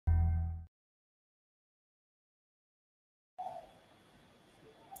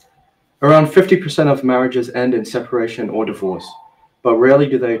Around 50% of marriages end in separation or divorce, but rarely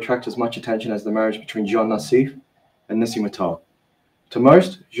do they attract as much attention as the marriage between Jean Nassif and Nissy Mattar. To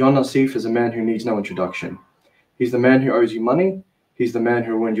most, Jean Nassif is a man who needs no introduction. He's the man who owes you money, he's the man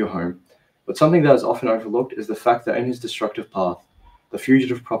who ruined your home. But something that is often overlooked is the fact that in his destructive path, the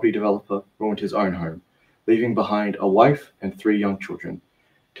fugitive property developer ruined his own home, leaving behind a wife and 3 young children.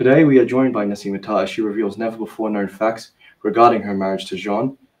 Today, we are joined by Nissy Mattar as she reveals never-before-known facts regarding her marriage to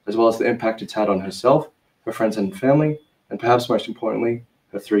Jean, as well as the impact it's had on herself, her friends and family, and perhaps most importantly,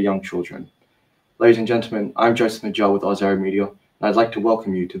 her 3 young children. Ladies and gentlemen, I'm Joseph Najjar with Oz Arab Media, and I'd like to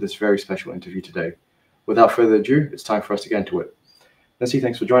welcome you to this very special interview today. Without further ado, it's time for us to get into it. Nissy,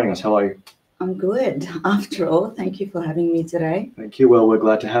 thanks for joining us. How are you? I'm good. After all, thank you for having me today. Thank you. Well, we're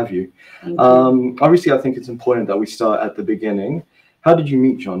glad to have you. Thank you. Obviously, I think it's important that we start at the beginning. How did you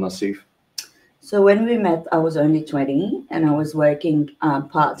meet Jean Nassif? So when we met, I was only 20 and I was working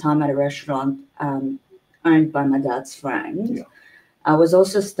part-time at a restaurant owned by my dad's friend. Yeah. I was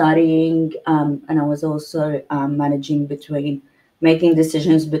also studying and I was also making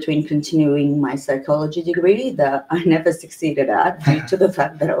decisions between continuing my psychology degree that I never succeeded at due to the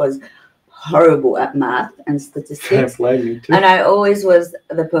fact that I was horrible at math and statistics. Can't blame you too. And I always was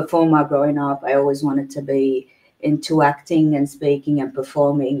the performer growing up. I always wanted to be into acting and speaking and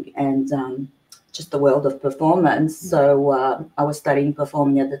performing and just the world of performance. So I was studying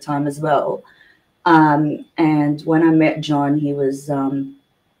performing at the time as well. And when I met John, he was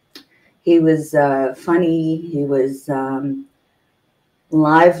funny, he was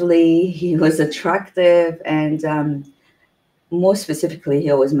lively, he was attractive, and more specifically, he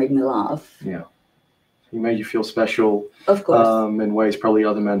always made me laugh. Yeah. He made you feel special. Of course. In ways probably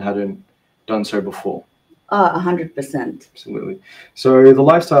other men hadn't done so before. 100%. Absolutely. So the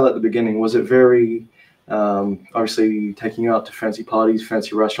lifestyle at the beginning, was it very, obviously taking you out to fancy parties,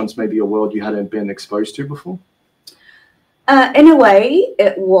 fancy restaurants, maybe a world you hadn't been exposed to before? In a way,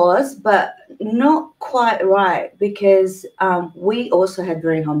 it was, but not quite right, because we also had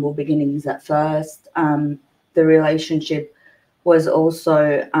very humble beginnings at first. The relationship was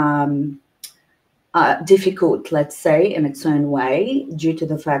also difficult, let's say, in its own way, due to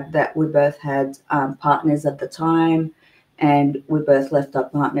the fact that we both had partners at the time, and we both left our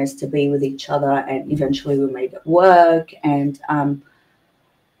partners to be with each other, and eventually we made it work, and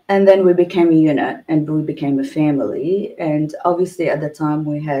then we became a unit and we became a family. And obviously at the time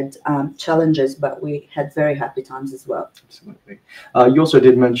we had challenges, but we had very happy times as well. Absolutely. You also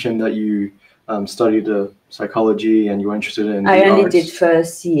did mention that you studied psychology and you were interested in I only arts. did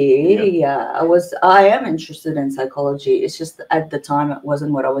first year. Yeah, I am interested in psychology. It's just at the time it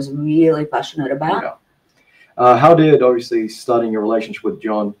wasn't what I was really passionate about. Yeah. How did obviously starting your relationship with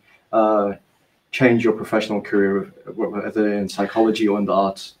John change your professional career, whether in psychology or in the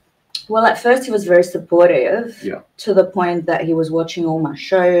arts? Well, at first he was very supportive, yeah, to the point that he was watching all my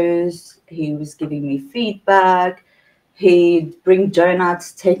shows. He was giving me feedback. He'd bring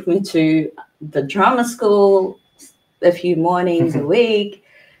donuts, take me to the drama school a few mornings a week.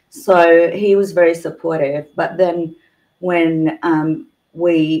 So he was very supportive. But then when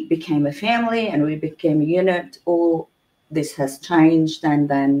we became a family and we became a unit, all this has changed. And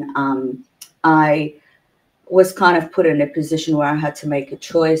then I was kind of put in a position where I had to make a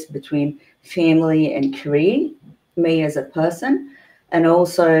choice between family and career, me as a person. And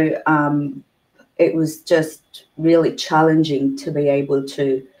also it was just really challenging to be able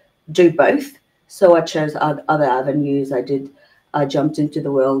to do both. So I chose other avenues. I jumped into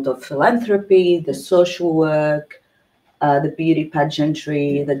the world of philanthropy, the social work, the beauty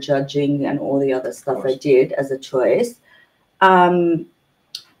pageantry, the judging, and all the other stuff I did as a choice.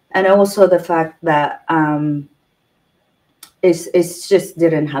 And also the fact that it's just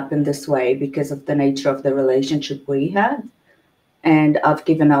didn't happen this way because of the nature of the relationship we had. And I've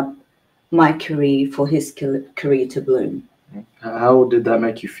given up my career for his career to bloom. How did that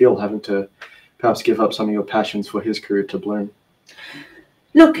make you feel, having to perhaps give up some of your passions for his career to bloom?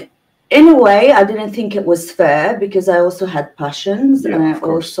 Look, in a way, I didn't think it was fair because I also had passions. Yeah, and I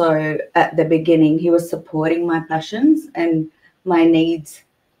also, at the beginning, he was supporting my passions and my needs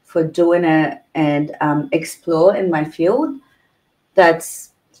for doing it and explore in my field.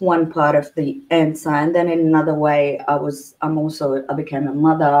 That's one part of the answer. And then in another way, I became a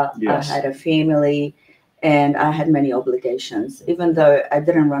mother. Yes. I had a family and I had many obligations. Even though I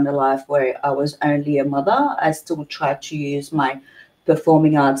didn't run a life where I was only a mother, I still tried to use my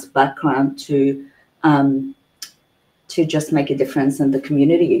performing arts background to just make a difference in the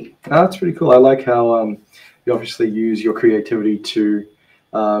community. That's pretty cool. I like how you obviously use your creativity to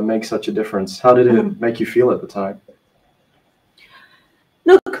make such a difference. How did it make you feel at the time?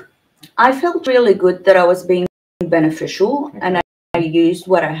 Look, I felt really good that I was being beneficial, Okay. and I used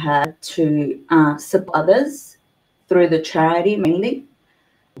what I had to support others through the charity mainly,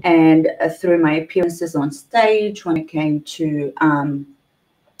 and through my appearances on stage when it came to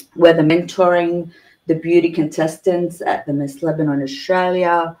whether mentoring the beauty contestants at the Miss Lebanon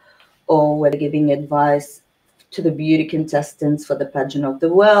Australia, or whether giving advice to the beauty contestants for the pageant of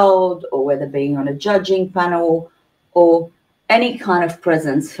the world, or whether being on a judging panel, or any kind of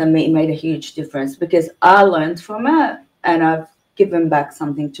presence for me made a huge difference because I learned from it and I've given back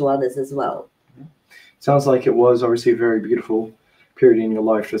something to others as well. Sounds like it was obviously a very beautiful period in your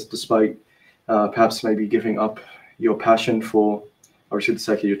life, just despite perhaps maybe giving up your passion for obviously the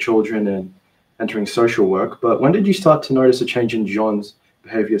sake of your children and entering social work. But when did you start to notice a change in Jean's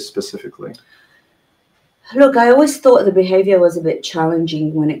behavior specifically? Look, I always thought the behavior was a bit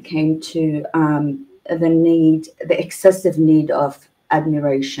challenging when it came to the excessive need of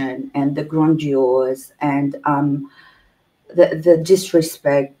admiration and the grandeurs and the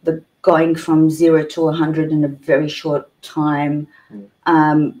disrespect, the going from 0 to 100 in a very short time,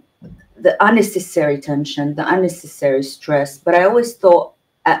 the unnecessary tension, the unnecessary stress. But I always thought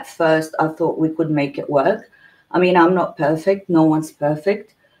at first, I thought we could make it work. I mean, I'm not perfect. No one's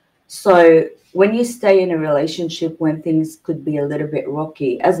perfect. So when you stay in a relationship when things could be a little bit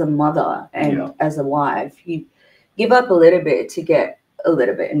rocky, as a mother and as a wife, you give up a little bit to get a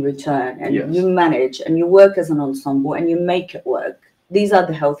little bit in return, and you manage and you work as an ensemble and you make it work. These are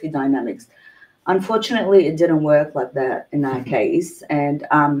the healthy dynamics. Unfortunately, it didn't work like that in our case, and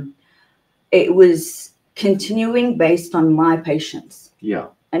it was continuing based on my patience. Yeah.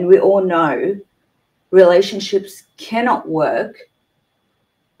 And we all know relationships cannot work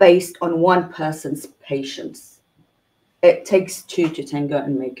based on one person's patience. It takes two to tango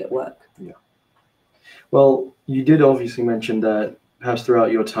and make it work. Yeah. Well, you did obviously mention that perhaps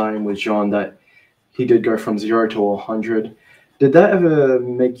throughout your time with Jean that he did go from 0 to 100. Did that ever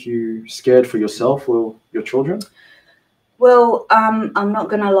make you scared for yourself or your children? Well, I'm not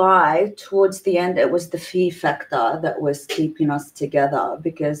going to lie. Towards the end, it was the fear factor that was keeping us together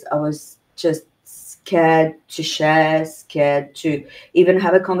because I was just scared to share, scared to even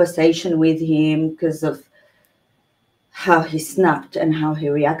have a conversation with him because of how he snapped and how he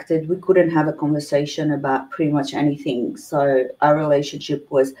reacted. We couldn't have a conversation about pretty much anything. So our relationship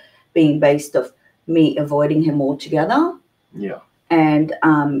was being based off me avoiding him altogether. Yeah. And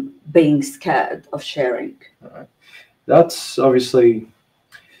being scared of sharing. All right. That's obviously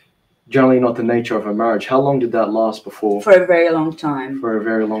generally not the nature of a marriage. How long did that last before? For a very long time. For a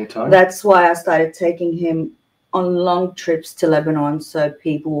very long time? That's why I started taking him on long trips to Lebanon so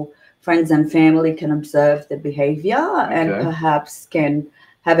people, friends and family can observe the behavior and perhaps can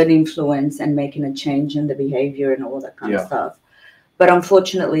have an influence and making a change in the behavior and all that kind of stuff. But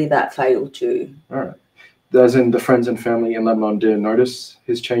unfortunately, that failed too. All right. As in the friends and family in Lebanon didn't notice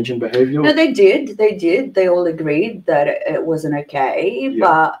his change in behavior? No, they did. They did. They all agreed that it wasn't okay,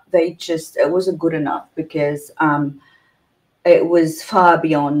 but it wasn't good enough because it was far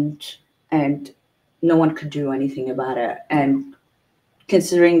beyond and no one could do anything about it. And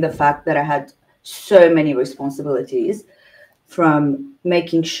considering the fact that I had so many responsibilities, from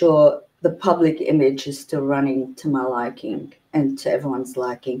making sure the public image is still running to my liking and to everyone's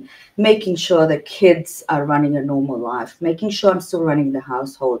liking, making sure the kids are running a normal life, making sure I'm still running the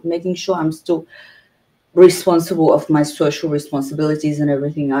household, making sure I'm still responsible of my social responsibilities and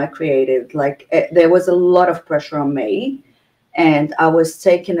everything I created. Like there was a lot of pressure on me and I was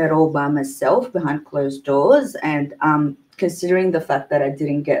taking it all by myself behind closed doors. And considering the fact that I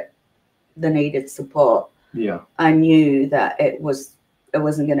didn't get the needed support, I knew that it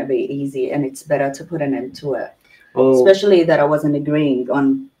wasn't going to be easy and it's better to put an end to it. Especially that I wasn't agreeing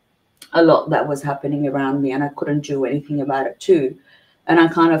on a lot that was happening around me and I couldn't do anything about it too. And I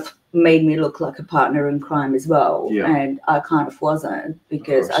kind of made me look like a partner in crime as well. And I kind of wasn't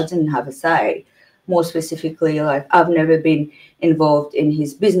because I didn't have a say. More specifically, like I've never been involved in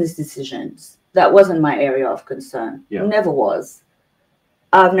his business decisions. That wasn't my area of concern. Never was.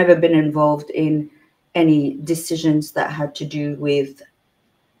 I've never been involved in any decisions that had to do with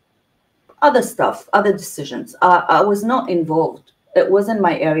other stuff, other decisions. I was not involved. It wasn't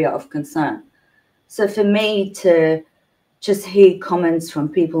my area of concern. So for me to just hear comments from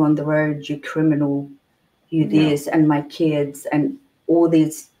people on the road, you criminal, you this, and my kids, and all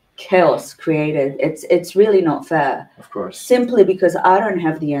this chaos created, it's really not fair. Of course. Simply because I don't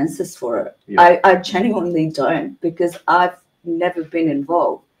have the answers for it. I genuinely don't because I've never been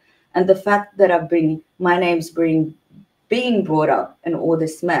involved. And the fact that my name's being brought up in all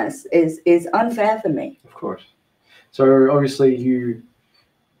this mess is unfair for me. Of course. So obviously you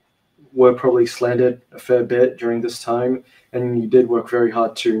were probably slandered a fair bit during this time, and you did work very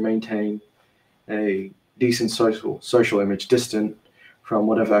hard to maintain a decent social image, distant from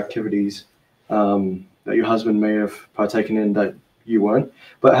whatever activities that your husband may have partaken in that you weren't.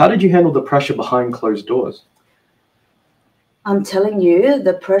 But how did you handle the pressure behind closed doors? I'm telling you,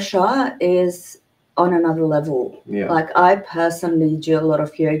 the pressure is on another level. Yeah. Like, I personally do a lot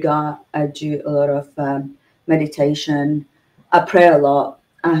of yoga. I do a lot of meditation. I pray a lot.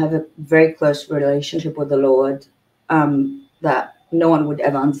 I have a very close relationship with the Lord that no one would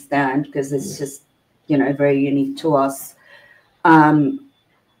ever understand, because it's just, very unique to us.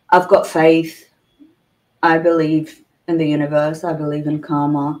 I've got faith. I believe in the universe. I believe in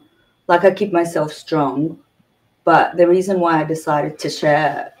karma. Like, I keep myself strong. But the reason why I decided to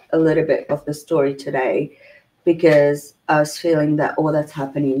share a little bit of the story today, because I was feeling that all that's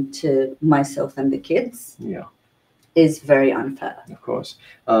happening to myself and the kids is very unfair. Of course.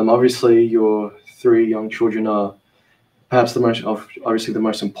 Obviously, your 3 young children are perhaps the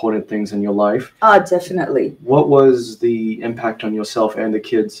most important things in your life. Oh, definitely. What was the impact on yourself and the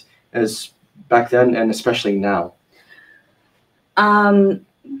kids as back then and especially now?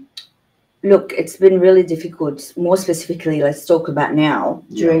 Look, it's been really difficult. More specifically, let's talk about now,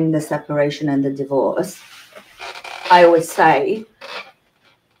 during the separation and the divorce. I always say,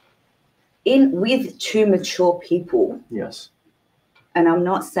 with 2 mature people, and I'm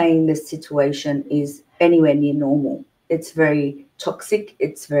not saying this situation is anywhere near normal. It's very toxic.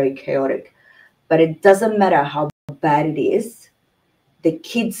 It's very chaotic. But it doesn't matter how bad it is. The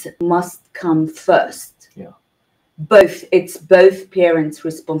kids must come first. It's both parents'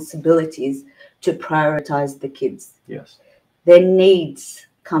 responsibilities to prioritize the kids. Their needs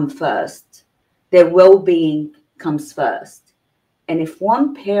come first. Their well-being comes first. And if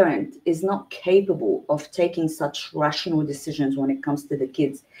one parent is not capable of taking such rational decisions when it comes to the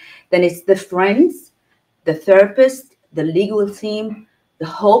kids, then it's the friends, the therapist, the legal team, the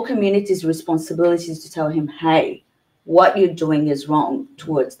whole community's responsibility to tell him, hey, what you're doing is wrong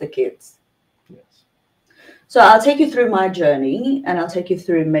towards the kids. So I'll take you through my journey, and I'll take you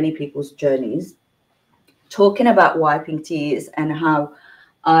through many people's journeys, talking about wiping tears and how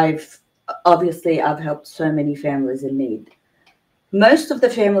I've helped so many families in need. Most of the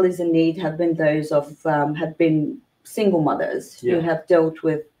families in need have been those of have been single mothers who have dealt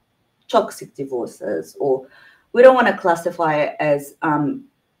with toxic divorces, or we don't want to classify it as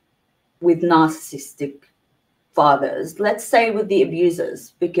with narcissistic fathers. Let's say with the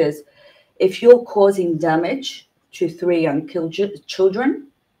abusers, because if you're causing damage to 3 young children,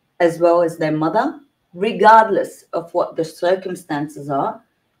 as well as their mother, regardless of what the circumstances are,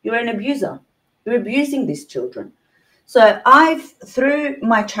 you're an abuser. You're abusing these children. So through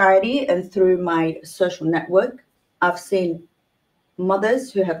my charity and through my social network, I've seen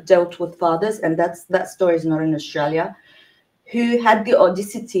mothers who have dealt with fathers, and that story is not in Australia, who had the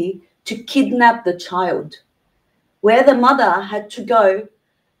audacity to kidnap the child, where the mother had to go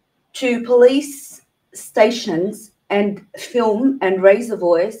to police stations and film and raise a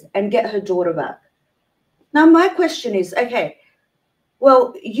voice and get her daughter back. Now, my question is, okay,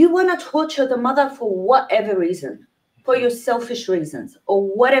 well, you want to torture the mother for whatever reason, for your selfish reasons, or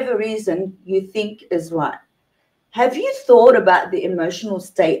whatever reason you think is right. Have you thought about the emotional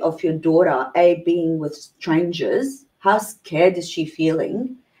state of your daughter, being with strangers? How scared is she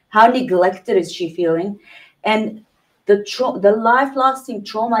feeling? How neglected is she feeling? And the life-lasting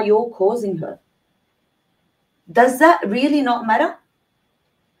trauma you're causing her. Does that really not matter?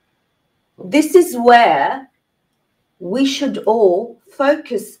 This is where we should all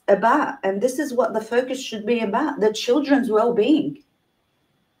focus about, and this is what the focus should be about, the children's well-being.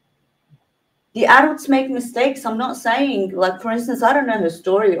 The adults make mistakes. I'm not saying, like, for instance, I don't know her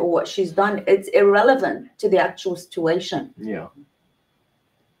story or what she's done. It's irrelevant to the actual situation.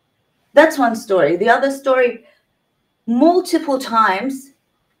 That's one story. The other story, multiple times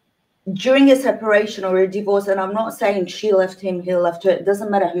during a separation or a divorce, and I'm not saying she left him, he left her, it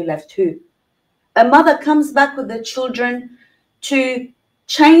doesn't matter who left who. A mother comes back with the children to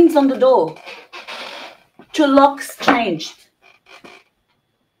chains on the door, to locks changed.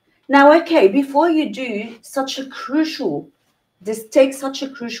 Now, okay, before you do take such a crucial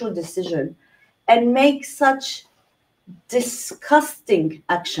decision and make such disgusting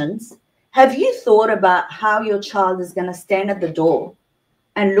actions, have you thought about how your child is going to stand at the door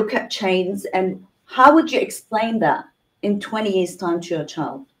and look at chains, and how would you explain that in 20 years' time to your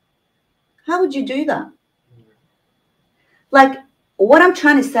child? How would you do that? Like, what I'm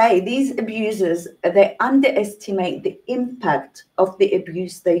trying to say, these abusers, they underestimate the impact of the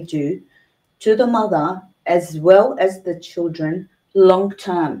abuse they do to the mother as well as the children long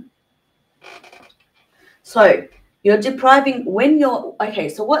term. So you're depriving when you're okay.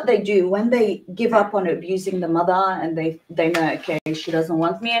 So what they do when they give up on abusing the mother and they know, okay, she doesn't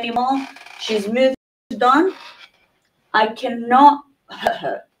want me anymore, she's moved on, I cannot hurt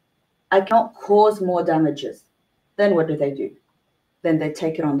her, I cannot cause more damages. Then what do? Then they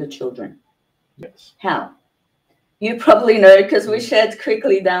take it on the children. Yes. How? You probably know because we shared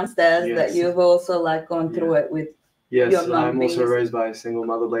quickly downstairs that you've also like gone through it with yes, your mum. I'm also raised by a single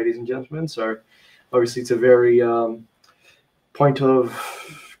mother, ladies and gentlemen. So obviously it's a very point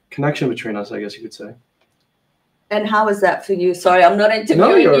of connection between us, I guess you could say. And how is that for you? Sorry, I'm not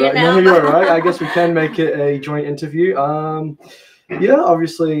interviewing you right. now. No, you're right. I guess we can make it a joint interview. Yeah,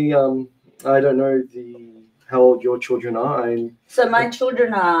 obviously, I don't know how old your children are. So my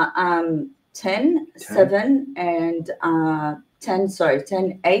children are 10, 7, and 10,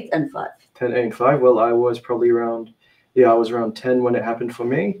 8, and 5. 10, 8, and 5. Well, I was probably around, I was around 10 when it happened for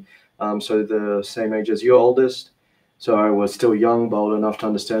me. So the same age as your oldest. So I was still young, but old enough to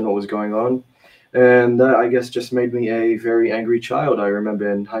understand what was going on. And that, I guess, just made me a very angry child. I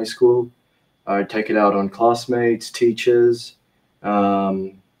remember in high school, I'd take it out on classmates, teachers,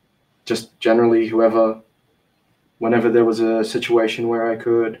 just generally whenever there was a situation where I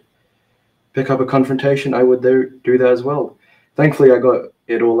could pick up a confrontation, I would do that as well. Thankfully, I got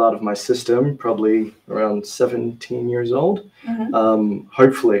it all out of my system, probably around 17 years old. Mm-hmm.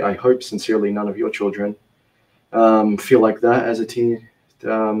 Hopefully, I hope sincerely none of your children feel like that as a teen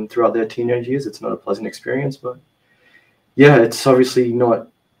throughout their teenage years. It's not a pleasant experience, but yeah, it's obviously not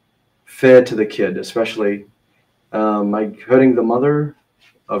fair to the kid, especially hurting the mother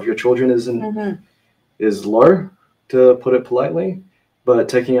of your children is low, to put it politely, but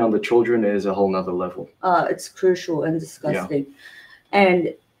taking on the children is a whole nother level. It's crucial and disgusting. Yeah.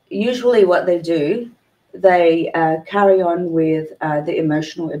 And usually what they do, they carry on with the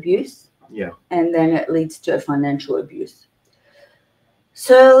emotional abuse. Yeah. And then it leads to a financial abuse.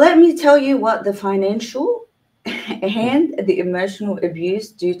 So let me tell you what the financial and the emotional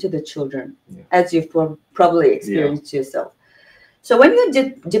abuse do to the children, as you've probably experienced yourself. So when you're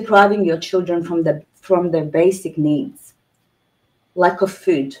depriving your children from their basic needs, lack of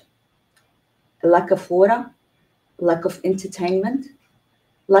food, lack of water, lack of entertainment,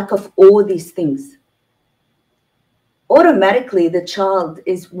 lack of all these things, automatically the child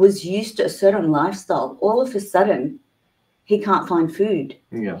was used to a certain lifestyle. All of a sudden, he can't find food.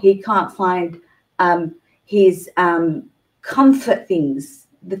 Yeah. He can't find his comfort things,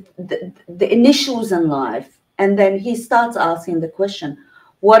 the initials in life. And then he starts asking the question,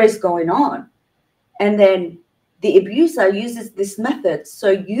 what is going on? And then the abuser uses this method. So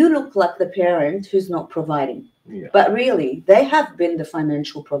you look like the parent who's not providing. Yeah. But really, they have been the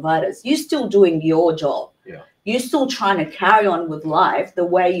financial providers. You're still doing your job. Yeah. You're still trying to carry on with life the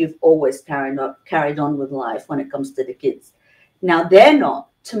way you've always carried on with life when it comes to the kids. Now, they're not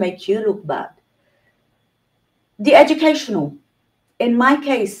to make you look bad. The educational. In my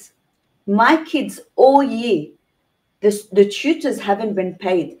case, my kids all year, the tutors haven't been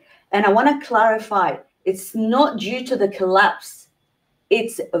paid. And I want to clarify, it's not due to the collapse.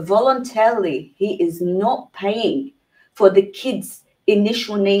 It's voluntarily. He is not paying for the kids'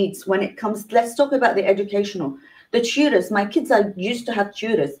 initial needs when it comes. Let's talk about the educational. The tutors, my kids are used to have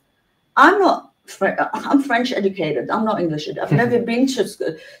tutors. I'm French educated. I'm not English. I've never been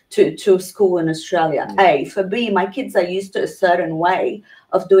to school in Australia. A. For B, my kids are used to a certain way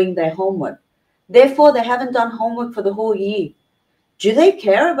of doing their homework. Therefore, they haven't done homework for the whole year. Do they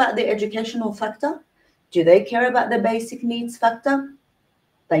care about the educational factor? Do they care about the basic needs factor?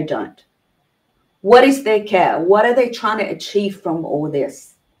 They don't. What is their care? What are they trying to achieve from all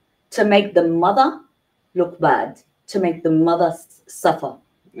this? To make the mother look bad, to make the mother suffer.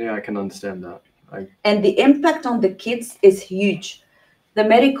 Yeah, I can understand that. And the impact on the kids is huge. The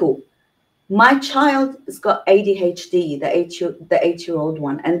medical. My child has got ADHD, the 8-year-old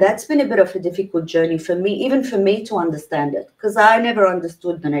one. And that's been a bit of a difficult journey for me, even for me to understand it, because I never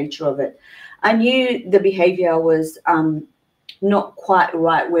understood the nature of it. I knew the behavior was not quite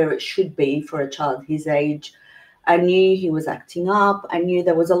right where it should be for a child his age. I knew he was acting up. I knew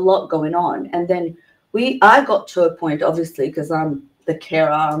there was a lot going on. And then I got to a point, obviously, because I'm the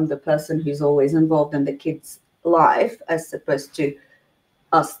carer, I'm the person who's always involved in the kid's life, as opposed to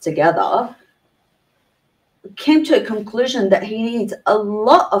us together, came to a conclusion that he needs a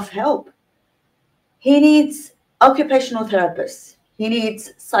lot of help. He needs occupational therapists. He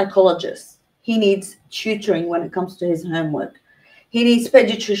needs psychologists. He needs tutoring when it comes to his homework. He needs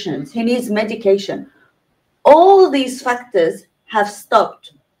pediatricians. He needs medication. All these factors have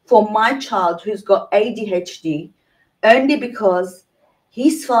stopped for my child who's got ADHD only because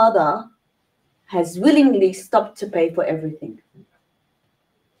his father has willingly stopped to pay for everything.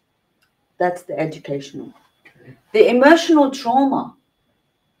 That's the educational. The emotional trauma.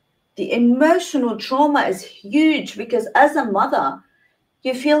 The emotional trauma is huge because as a mother,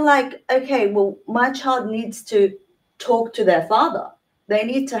 you feel like, okay, well, my child needs to talk to their father. They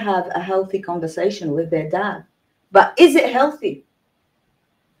need to have a healthy conversation with their dad. But is it healthy?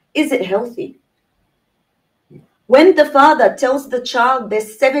 Is it healthy? When the father tells the child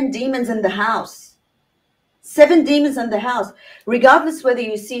there's 7 demons in the house, 7 demons in the house, regardless whether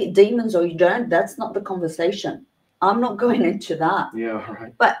you see demons or you don't, that's not the conversation. I'm not going into that. Yeah,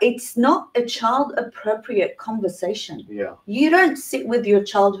 right. But it's not a child-appropriate conversation. Yeah. You don't sit with your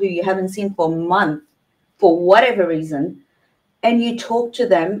child who you haven't seen for a month, for whatever reason, and you talk to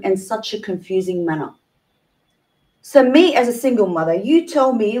them in such a confusing manner. So me as a single mother, you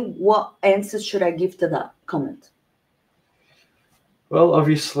tell me what answers should I give to that comment? Well,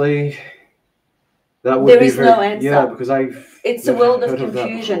 obviously, that would There be is very, no answer. yeah, because It's a never world of heard that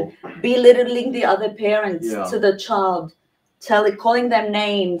confusion, before. belittling the other parents Yeah. to the child, calling them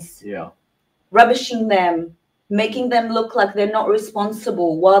names, Yeah. rubbishing them, making them look like they're not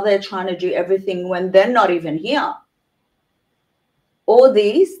responsible while they're trying to do everything when they're not even here. All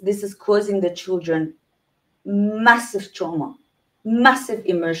this is causing the children massive trauma, massive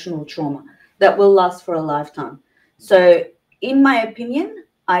emotional trauma that will last for a lifetime. So in my opinion,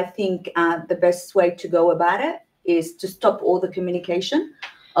 I think the best way to go about it is to stop all the communication.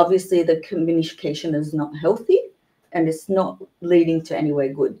 Obviously, the communication is not healthy and it's not leading to anywhere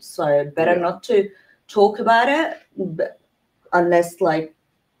good. So better not to talk about it unless like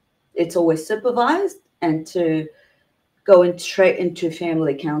it's always supervised, and to go straight into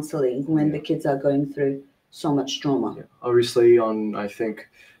family counseling when the kids are going through so much trauma. Yeah. Obviously, I think,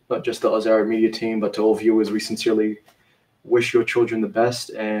 not just the Oz Arab Media team, but to all viewers, we sincerely wish your children the best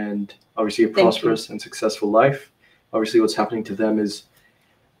and obviously a prosperous and successful life. Obviously, what's happening to them is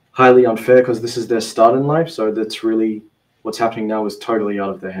highly unfair because this is their start in life. So that's really what's happening now is totally out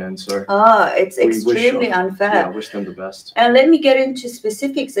of their hands. So it's extremely unfair. Yeah, I wish them the best. And let me get into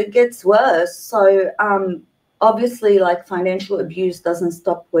specifics. It gets worse. So obviously, like financial abuse doesn't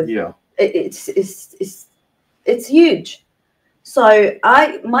stop with it's huge. So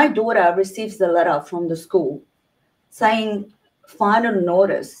my daughter receives a letter from the school saying final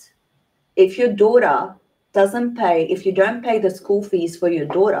notice. If your daughter doesn't pay, if you don't pay the school fees for your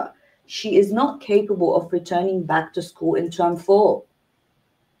daughter, she is not capable of returning back to school in term 4.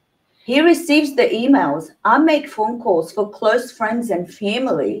 He receives the emails. I make phone calls for close friends and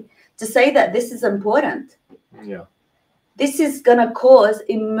family to say that this is important. Yeah. This is going to cause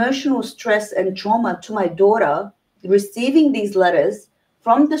emotional stress and trauma to my daughter, receiving these letters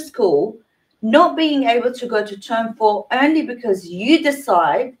from the school, not being able to go to term 4 only because you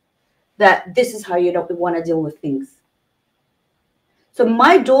decide that this is how you don't want to deal with things. So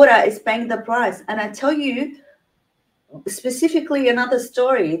my daughter is paying the price. And I tell you specifically another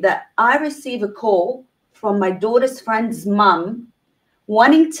story that I receive a call from my daughter's friend's mum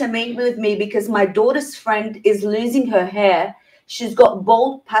wanting to meet with me because my daughter's friend is losing her hair. She's got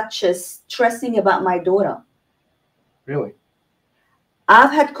bald patches, stressing about my daughter. Really?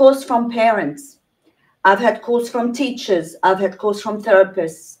 I've had calls from parents. I've had calls from teachers. I've had calls from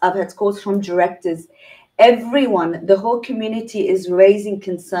therapists. I've had calls from directors. Everyone, the whole community is raising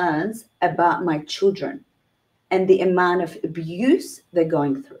concerns about my children and the amount of abuse they're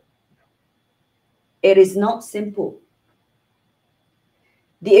going through. It is not simple.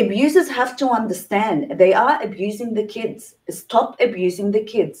 The abusers have to understand they are abusing the kids. Stop abusing the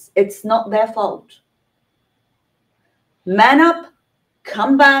kids. It's not their fault. Man up,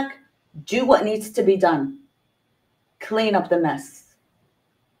 come back, do what needs to be done. Clean up the mess.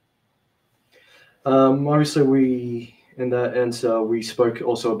 Obviously, in that answer, we spoke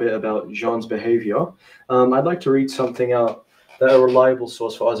also a bit about Jean's behavior. I'd like to read something out that a reliable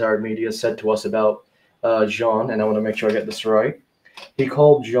source for Oz Arab Media said to us about Jean, and I want to make sure I get this right. He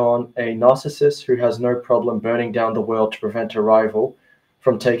called Jean a narcissist who has no problem burning down the world to prevent a rival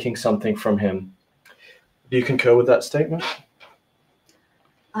from taking something from him. Do you concur with that statement?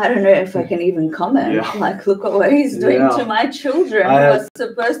 I don't know if I can even comment. Yeah. Like, look at what he's doing to my children who are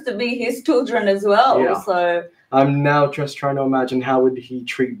supposed to be his children as well. Yeah. So I'm now just trying to imagine how would he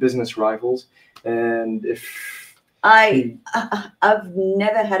treat business rivals, and if I've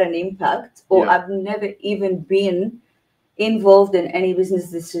never had an impact, or I've never even been involved in any business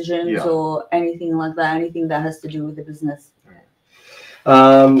decisions or anything like that, anything that has to do with the business.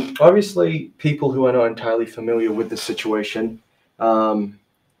 Obviously, people who are not entirely familiar with the situation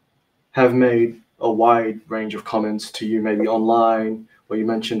have made a wide range of comments to you, maybe online or you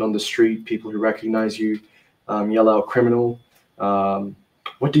mentioned on the street, people who recognize you, yell out criminal.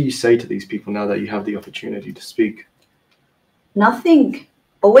 What do you say to these people now that you have the opportunity to speak? Nothing.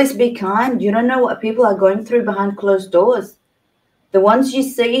 Always be kind. You don't know what people are going through behind closed doors. The ones you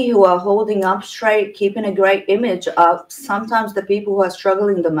see who are holding up straight, keeping a great image, are sometimes the people who are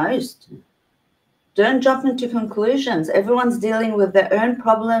struggling the most. Don't jump into conclusions. Everyone's dealing with their own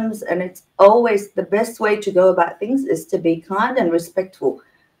problems, and it's always the best way to go about things is to be kind and respectful.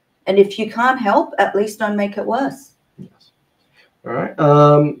 And if you can't help, at least don't make it worse. Yes. All right.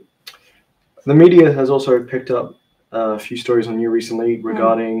 The media has also picked up a few stories on you recently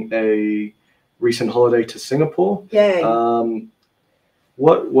regarding a recent holiday to Singapore. Yeah.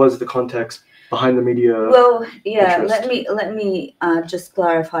 What was the context behind the media? Well, yeah. interest? Let me just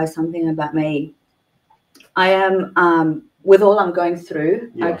clarify something about me. I am, with all I'm going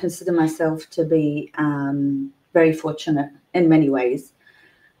through, I consider myself to be very fortunate in many ways.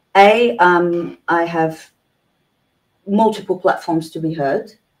 I have multiple platforms to be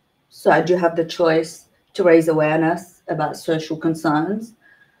heard. So I do have the choice to raise awareness about social concerns.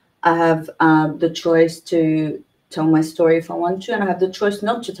 I have the choice to tell my story if I want to, and I have the choice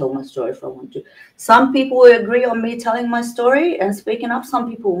not to tell my story if I want to. Some people will agree on me telling my story and speaking up, some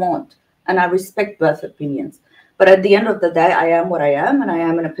people won't, and I respect both opinions. But at the end of the day, I am what I am, and I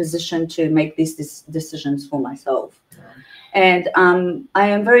am in a position to make these decisions for myself. And I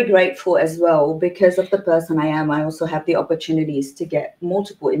am very grateful as well, because of the person I am. I also have the opportunities to get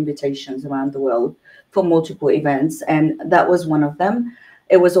multiple invitations around the world for multiple events, and that was one of them.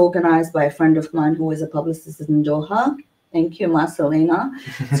 It was organized by a friend of mine who is a publicist in Doha. Thank you, Marcelina.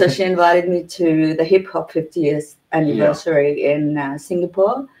 So she invited me to the hip hop 50th anniversary in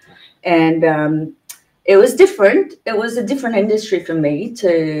Singapore. And it was different. It was a different industry for me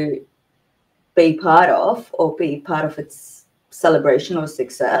to be part of, or be part of its celebration or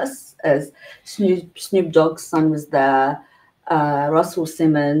success, as Snoop Dogg's son was there, Russell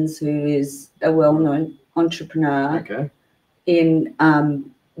Simmons, who is a well-known entrepreneur in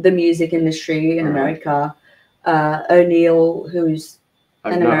the music industry in America, O'Neill, who's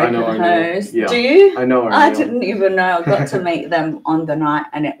an American host. Yeah. Do you? I know O'Neill. I didn't even know. I got to meet them on the night,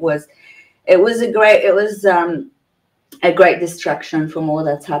 and it was a great distraction from all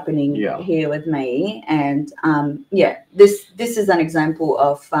that's happening here with me. And this is an example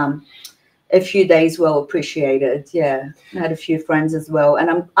of a few days well appreciated. I had a few friends as well,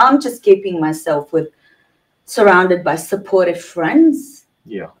 and I'm just keeping myself surrounded by supportive friends,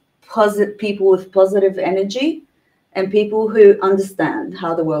 positive people with positive energy, and people who understand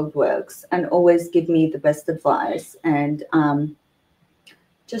how the world works and always give me the best advice, and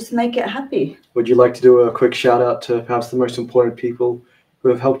just make it happy. Would you like to do a quick shout out to perhaps the most important people who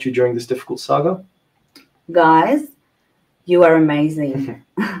have helped you during this difficult saga? Guys, you are amazing.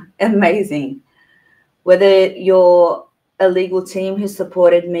 Amazing. Whether you're a legal team who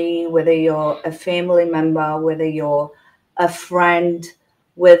supported me, whether you're a family member, whether you're a friend,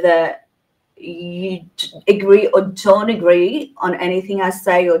 whether you agree or don't agree on anything I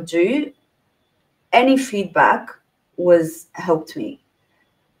say or do, any feedback helped me.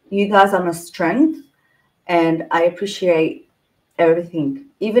 You guys are my strength, and I appreciate everything.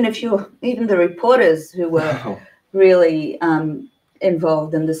 Even the reporters who were really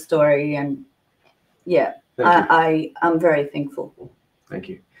involved in the story, and I'm very thankful. Thank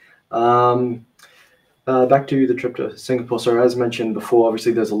you. Back to the trip to Singapore. So as mentioned before,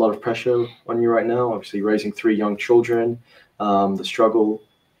 obviously there's a lot of pressure on you right now. Obviously raising 3 young children, the struggle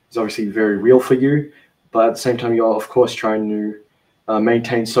is obviously very real for you, but at the same time you're of course trying to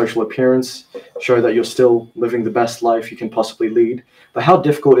maintain social appearance, show that you're still living the best life you can possibly lead. But how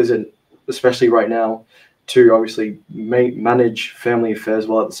difficult is it, especially right now, to obviously manage family affairs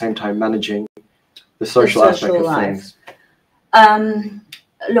while at the same time managing the social aspect of things?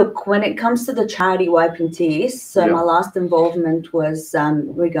 Look, when it comes to the charity Wiping Tears, so my last involvement was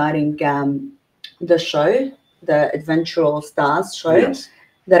regarding the show, the Adventure All Stars show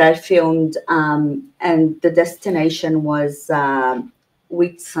that I filmed, and the destination was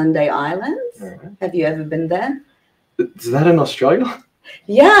Whitsunday Islands. Have you ever been there? Is that in Australia?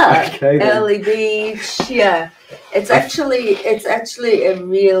 Yeah, okay, Early Beach. Yeah, it's actually a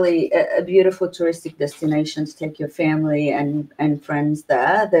really a beautiful touristic destination to take your family and friends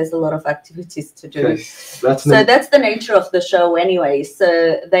there. There's a lot of activities to do. That's the nature of the show anyway.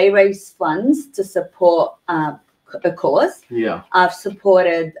 So they raise funds to support a cause. I've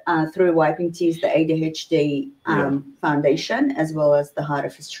supported through Wiping Tears the ADHD Foundation, as well as the Heart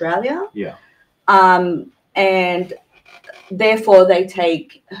of Australia. And therefore they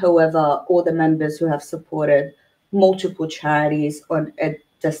take all the members who have supported multiple charities on a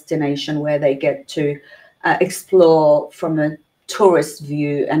destination where they get to explore from a tourist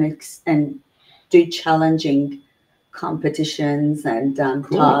view and do challenging competitions and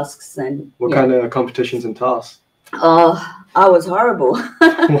Cool. tasks. And What kind of competitions and tasks? Oh, I was horrible.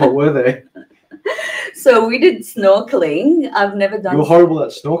 What were they? So we did snorkeling. I've never done. You were horrible at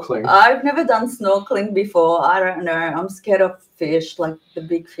snorkeling. I've never done snorkeling before. I don't know. I'm scared of fish, like the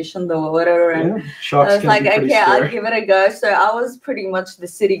big fish in the water. And Sharks I was can like, be pretty okay, I'll scary. give it a go. So I was pretty much the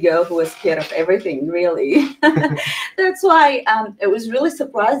city girl who was scared of everything, really. That's why it was really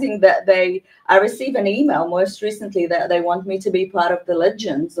surprising that I received an email most recently that they want me to be part of the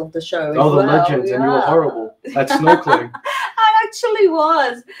legends of the show. Oh, as the well. legends, and you were horrible at snorkeling. I actually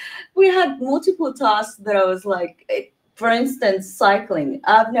was. We had multiple tasks that I was like, for instance, cycling.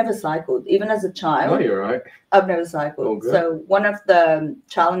 I've never cycled, even as a child. No, you're right. I've never cycled. Oh, good. So one of the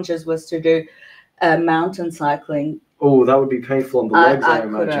challenges was to do mountain cycling. Oh, that would be painful on the legs, I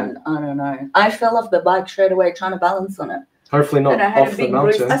imagine. Couldn't. I don't know. I fell off the bike straight away trying to balance on it. Hopefully not and I had off a big the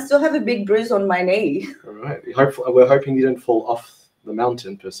mountain. bruise. I still have a big bruise on my knee. All right. We're hoping you didn't fall off the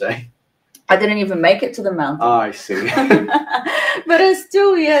mountain, per se. I didn't even make it to the mountain. I see. But it's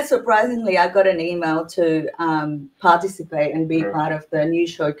still, surprisingly, I got an email to participate and be part of the new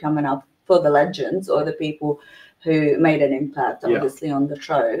show coming up for the legends, or the people who made an impact, obviously, on the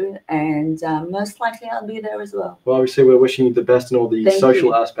show. And most likely I'll be there as well. Well, obviously, we're wishing you the best in all the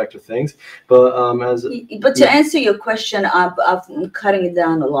social aspect of things. But But to answer your question, I'm cutting it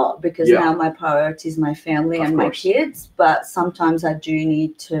down a lot, because now my priority is my family and my kids. But sometimes I do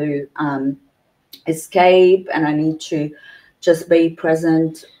need to escape, and I need to just be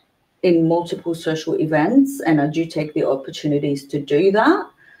present in multiple social events. And I do take the opportunities to do that,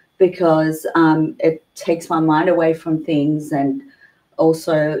 because it takes my mind away from things, and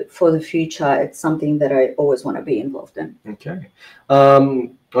also for the future, it's something that I always want to be involved in. Okay.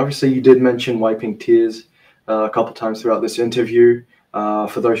 Obviously, you did mention wiping tears a couple of times throughout this interview.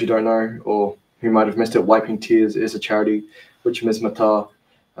 For those who don't know, or who might have missed it, Wiping Tears is a charity which Ms. Mattar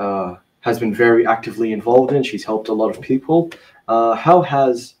has been very actively involved in. She's helped a lot of people. How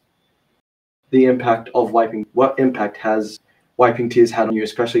has the impact of what impact has Wiping Tears had on you,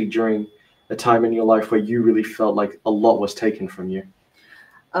 especially during a time in your life where you really felt like a lot was taken from you?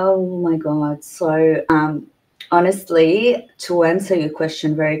 Oh my God. So honestly, to answer your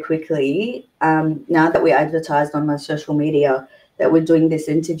question very quickly, now that we advertised on my social media that we're doing this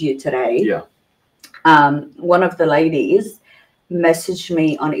interview today, one of the ladies messaged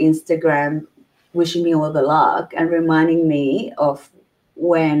me on Instagram wishing me all the luck and reminding me of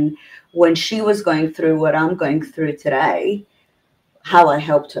when she was going through what I'm going through today, how I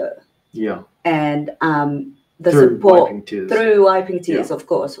helped her. Yeah. And the support through Wiping Tears, of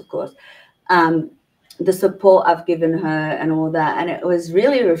course. The support I've given her and all that. And it was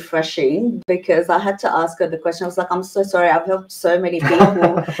really refreshing, because I had to ask her the question. I was like, I'm so sorry, I've helped so many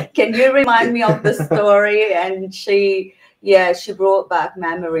people. Can you remind me of the story? And she brought back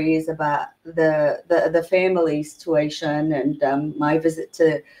memories about the family situation and my visit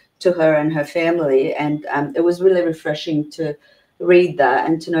to her and her family. And it was really refreshing to read that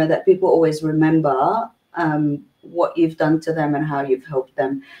and to know that people always remember what you've done to them and how you've helped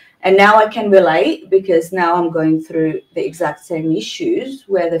them. And now I can relate, because now I'm going through the exact same issues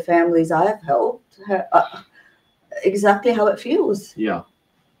where the families I've helped, exactly how it feels. Yeah.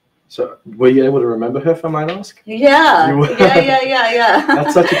 So were you able to remember her, if I might ask? Yeah.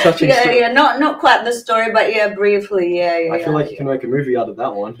 That's such a touching story. Yeah. Not quite the story, but briefly. I feel like you can make a movie out of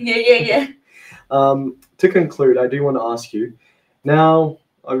that one. Yeah. To conclude, I do want to ask you, now,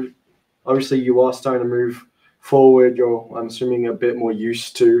 obviously you are starting to move forward. I'm assuming, a bit more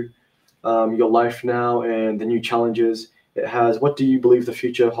used to your life now and the new challenges it has. What do you believe the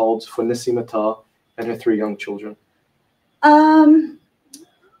future holds for Nissy Mattar and her 3 young children?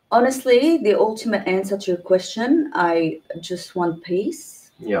 Honestly, the ultimate answer to your question, I just want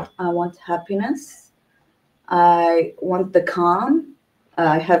peace. Yeah. I want happiness. I want the calm.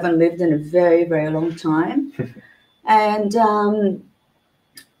 I haven't lived in a very, very long time. And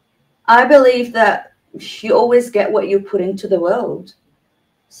I believe that you always get what you put into the world.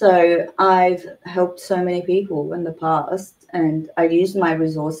 So I've helped so many people in the past, and I used my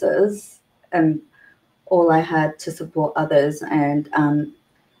resources and all I had to support others, and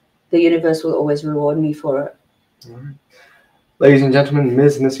the universe will always reward me for it. All right. Ladies and gentlemen,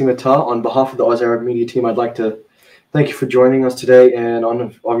 Ms. Nissy Mattar, on behalf of the Oz Arab Media team, I'd like to thank you for joining us today and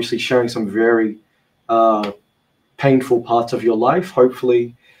on obviously sharing some very painful parts of your life.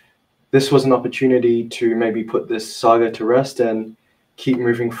 Hopefully this was an opportunity to maybe put this saga to rest and keep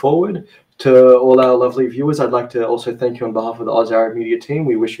moving forward To all our lovely viewers, I'd like to also thank you on behalf of the Oz Arab Media team.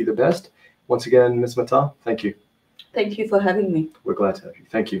 We wish you the best. Once again, Ms. Mattar, thank you. Thank you for having me. We're glad to have you.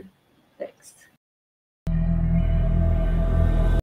 Thank you.